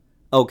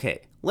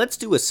Okay, let's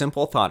do a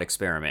simple thought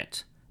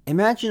experiment.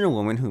 Imagine a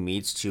woman who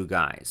meets two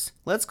guys.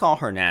 Let's call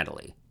her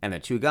Natalie, and the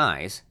two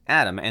guys,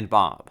 Adam and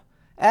Bob.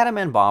 Adam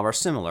and Bob are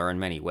similar in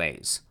many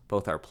ways.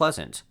 Both are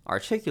pleasant,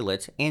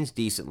 articulate, and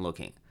decent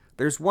looking.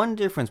 There's one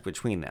difference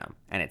between them,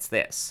 and it's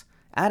this.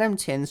 Adam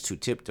tends to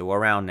tiptoe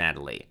around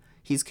Natalie.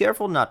 He's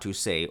careful not to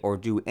say or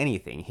do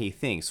anything he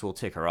thinks will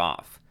tick her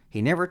off.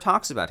 He never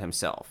talks about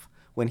himself.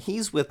 When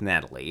he's with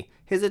Natalie,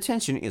 his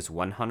attention is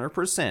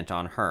 100%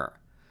 on her.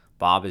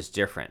 Bob is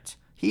different.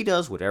 He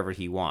does whatever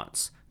he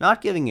wants, not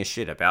giving a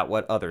shit about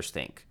what others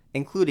think,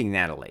 including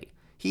Natalie.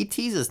 He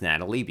teases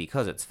Natalie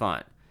because it's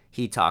fun.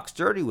 He talks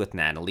dirty with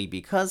Natalie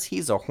because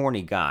he's a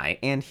horny guy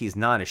and he's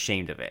not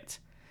ashamed of it.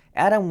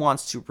 Adam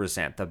wants to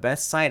present the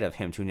best side of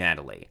him to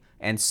Natalie,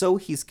 and so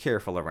he's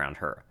careful around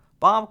her.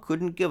 Bob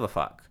couldn't give a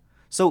fuck.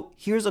 So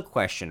here's a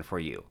question for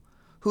you.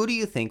 Who do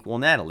you think will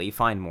Natalie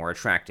find more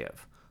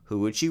attractive?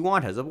 Who would she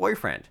want as a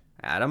boyfriend,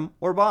 Adam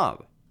or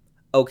Bob?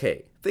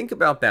 Okay, think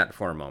about that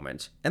for a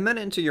moment, and then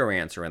enter your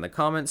answer in the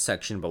comments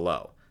section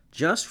below.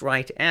 Just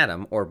write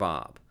Adam or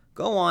Bob.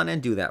 Go on and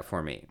do that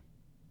for me.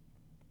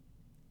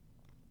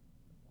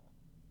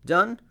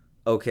 Done?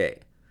 Okay.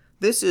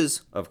 This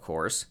is, of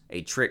course,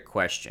 a trick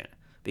question,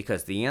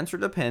 because the answer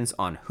depends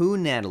on who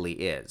Natalie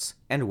is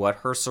and what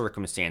her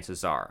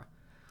circumstances are.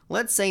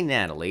 Let's say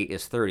Natalie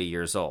is 30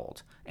 years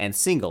old and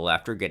single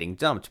after getting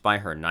dumped by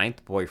her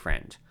 9th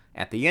boyfriend.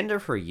 At the end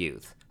of her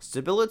youth,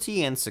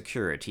 stability and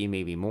security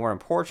may be more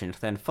important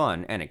than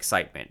fun and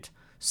excitement.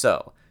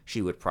 So,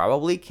 she would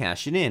probably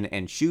cash it in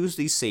and choose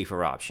the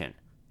safer option,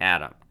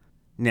 Adam.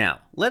 Now,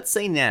 let's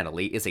say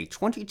Natalie is a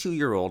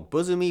 22-year-old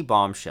bosomy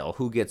bombshell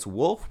who gets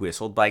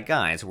wolf-whistled by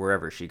guys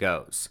wherever she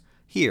goes.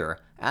 Here,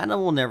 Adam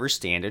will never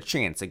stand a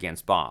chance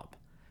against Bob.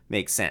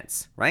 Makes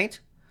sense, right?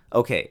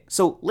 Okay,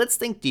 so let's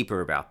think deeper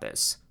about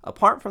this.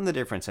 Apart from the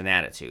difference in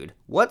attitude,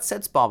 what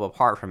sets Bob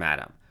apart from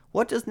Adam?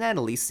 What does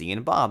Natalie see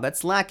in Bob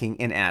that's lacking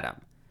in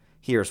Adam?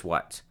 Here's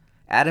what.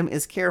 Adam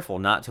is careful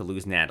not to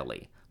lose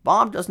Natalie.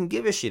 Bob doesn't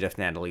give a shit if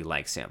Natalie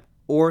likes him.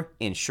 Or,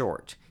 in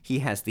short, he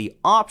has the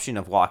option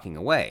of walking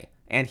away,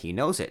 and he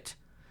knows it.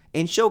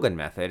 In Shogun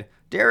Method,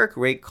 Derek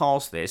Rake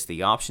calls this the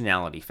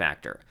optionality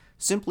factor.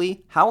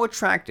 Simply, how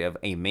attractive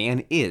a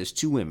man is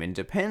to women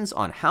depends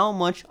on how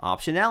much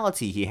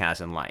optionality he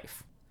has in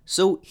life.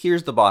 So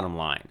here's the bottom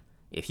line.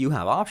 If you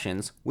have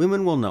options,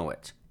 women will know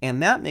it,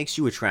 and that makes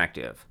you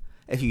attractive.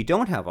 If you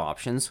don't have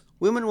options,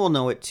 women will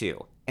know it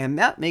too, and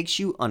that makes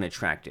you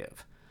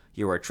unattractive.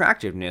 Your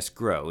attractiveness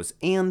grows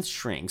and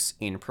shrinks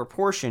in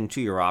proportion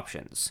to your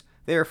options.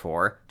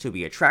 Therefore, to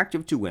be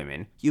attractive to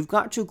women, you've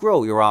got to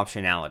grow your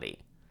optionality.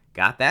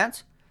 Got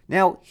that?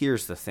 Now,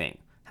 here's the thing.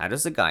 How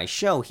does a guy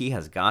show he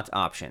has got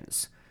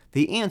options?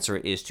 The answer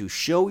is to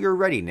show your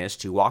readiness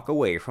to walk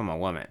away from a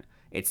woman.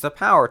 It's the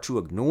power to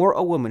ignore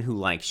a woman who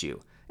likes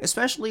you,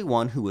 especially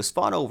one who was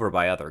fought over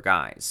by other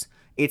guys.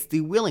 It's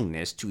the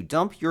willingness to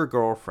dump your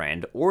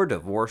girlfriend or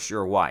divorce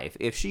your wife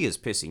if she is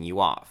pissing you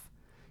off.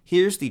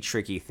 Here's the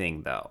tricky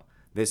thing though.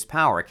 This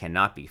power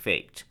cannot be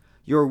faked.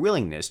 Your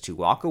willingness to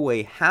walk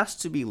away has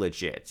to be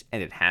legit,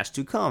 and it has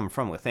to come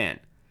from within.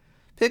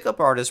 Pickup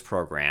artist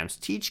programs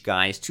teach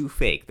guys to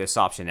fake this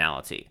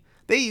optionality.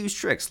 They use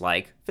tricks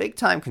like fake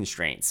time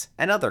constraints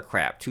and other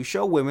crap to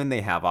show women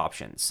they have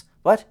options.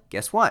 But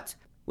guess what?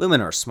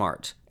 Women are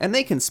smart, and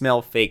they can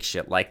smell fake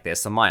shit like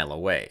this a mile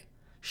away.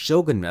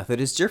 Shogun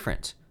Method is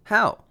different.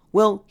 How?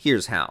 Well,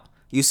 here's how.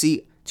 You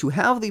see, to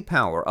have the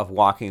power of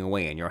walking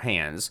away in your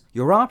hands,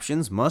 your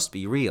options must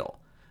be real.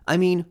 I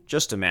mean,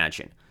 just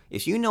imagine.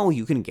 If you know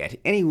you can get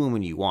any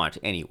woman you want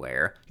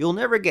anywhere, you'll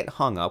never get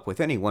hung up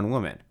with any one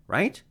woman,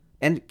 right?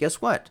 And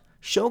guess what?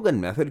 Shogun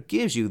Method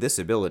gives you this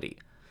ability.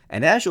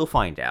 And as you'll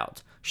find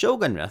out,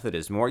 Shogun Method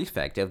is more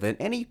effective than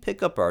any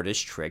pickup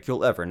artist trick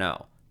you'll ever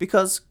know.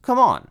 Because, come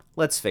on,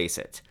 let's face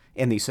it,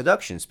 in the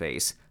seduction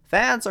space,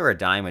 fads are a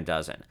dime a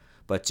dozen.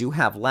 But to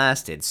have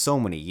lasted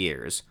so many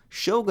years,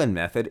 Shogun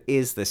Method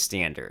is the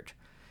standard.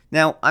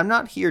 Now, I'm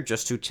not here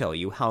just to tell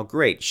you how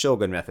great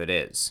Shogun Method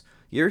is.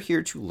 You're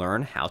here to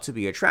learn how to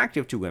be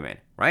attractive to women,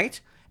 right?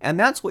 And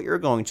that's what you're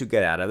going to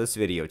get out of this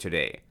video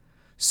today.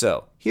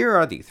 So, here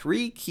are the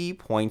 3 key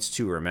points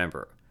to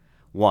remember.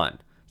 1.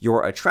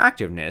 Your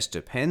attractiveness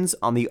depends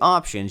on the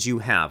options you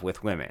have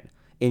with women.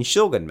 In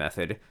Shogun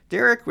Method,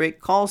 Derek Rake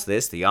calls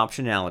this the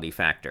optionality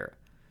factor.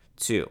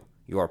 2.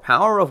 Your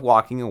power of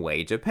walking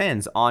away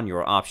depends on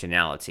your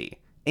optionality.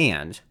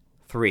 And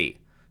 3.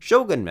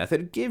 Shogun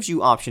Method gives you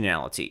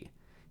optionality.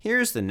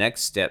 Here's the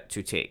next step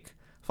to take.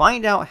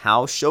 Find out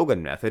how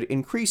Shogun Method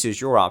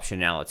increases your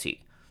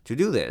optionality. To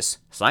do this,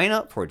 sign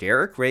up for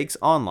Derek Rake's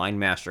online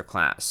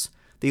masterclass.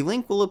 The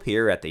link will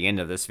appear at the end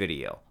of this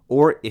video,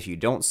 or if you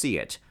don't see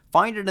it,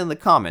 find it in the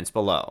comments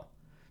below.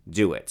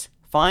 Do it.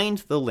 Find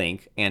the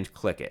link and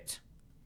click it.